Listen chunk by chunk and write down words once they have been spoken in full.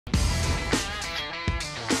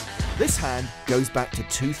This hand goes back to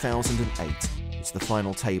 2008. It's the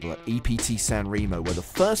final table at EPT San Remo, where the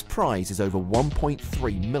first prize is over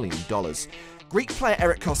 $1.3 million. Greek player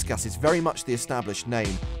Eric Koskas is very much the established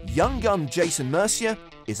name. Young gun Jason Mercier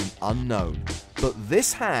is an unknown. But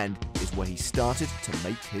this hand is where he started to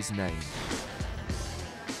make his name.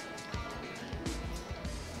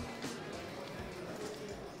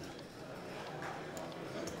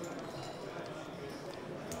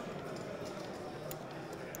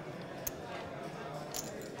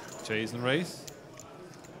 Jason race,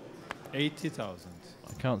 80,000.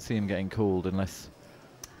 I can't see him getting called unless...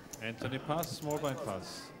 Anthony pass, small blind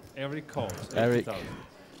pass. Eric calls, 80,000. Eric.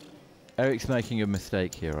 Eric's making a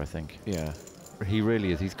mistake here, I think. Yeah. He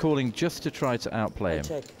really is. He's calling just to try to outplay him.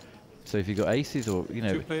 Check. So if you've got aces or, you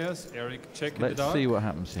know... Two players, Eric check in the dark. Let's see what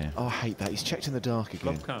happens here. Oh, I hate that. He's checked in the dark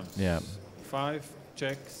again. Flop comes. Yeah. 5,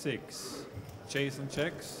 check, 6. Jason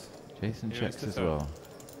checks. Jason Here checks is the as third. well.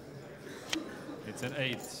 It's an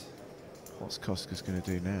 8. What's Koskas going to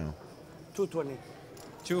do now? 220.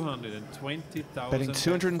 220,000. Betting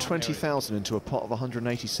 220,000 into a pot of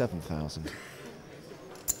 187,000.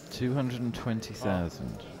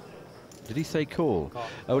 220,000. Did he say call? Oh,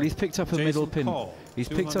 well, he's picked up a Jason middle pin. call. He's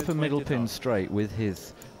picked up a middle pin 220,000. straight with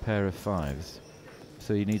his pair of 5s.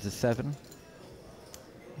 So he needs a 7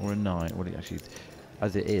 or a 9. What he actually,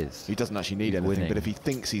 as it is. He doesn't actually need He's anything, winning. but if he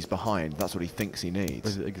thinks he's behind, that's what he thinks he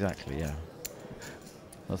needs. Exactly, yeah.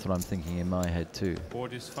 That's what I'm thinking in my head too.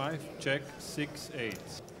 Board is 5, check, 6, 8.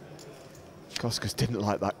 Koskas didn't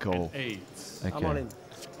like that call. 8. Okay. I'm all in.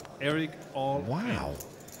 Eric all Wow. in.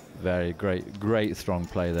 Very great strong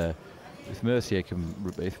play there. If Mercier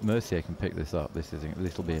can pick this up, this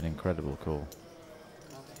will be an incredible call.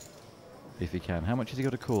 If he can. How much has he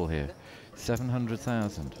got to call here?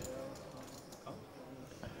 700,000.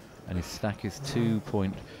 And his stack is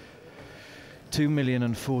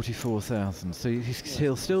 2,244,000. So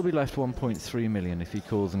he'll still be left 1.3 million if he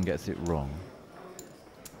calls and gets it wrong.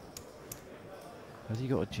 Has he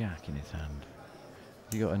got a jack in his hand?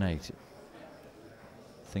 Has he got an 8?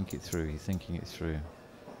 Think it through. He's thinking it through.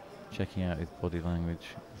 Checking out his body language.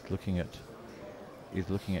 He's looking at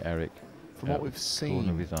Eric. From what we've seen,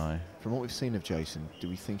 corner of his eye. From what we've seen of Jason, do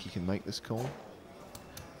we think he can make this call?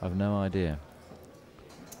 I've no idea.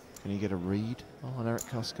 Can he get a read on Eric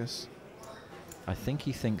Koskas? I think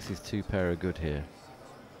he thinks his 2 pair are good here.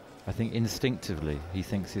 I think instinctively he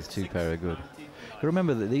thinks his 2 pair are good. But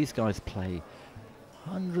remember that these guys play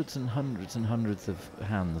hundreds and hundreds and hundreds of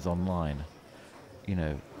hands online. You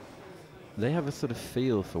know, they have a sort of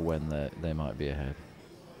feel for when they might be ahead.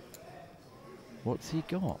 What's he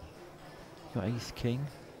got? He got ace king.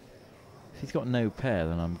 If he's got no pair,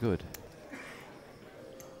 then I'm good.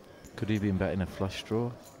 Could he have been betting a flush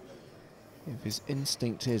draw? If his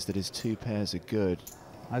instinct is that his 2 pairs are good,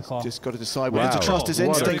 I call. just got to decide whether to trust his What a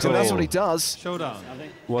instinct, and that's call. what he does. Showdown.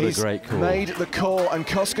 What He's a great call. made the call, and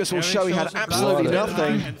Koskas will Eric show he had shows a absolutely What a-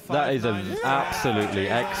 nothing. That is an absolutely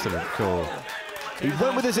excellent call. He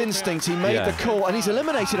went with his instinct, he made Yeah. the call, and he's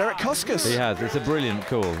eliminated Eric Koskas. He has. It's a brilliant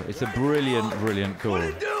call. It's a brilliant call.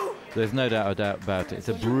 There's no doubt about it. It's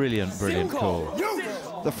a brilliant call.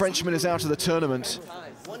 The Frenchman is out of the tournament.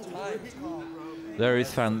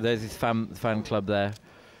 There's his fan club there.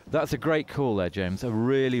 That's a great call there, James. A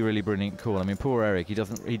really brilliant call. I mean, poor Eric. He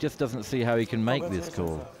just doesn't see how he can make this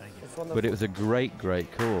call. But it was a great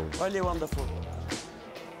call. Really wonderful.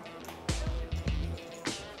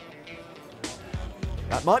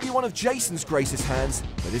 That might be one of Jason's greatest hands,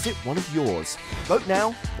 but is it one of yours? Vote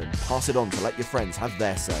now, then pass it on to let your friends have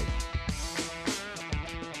their say.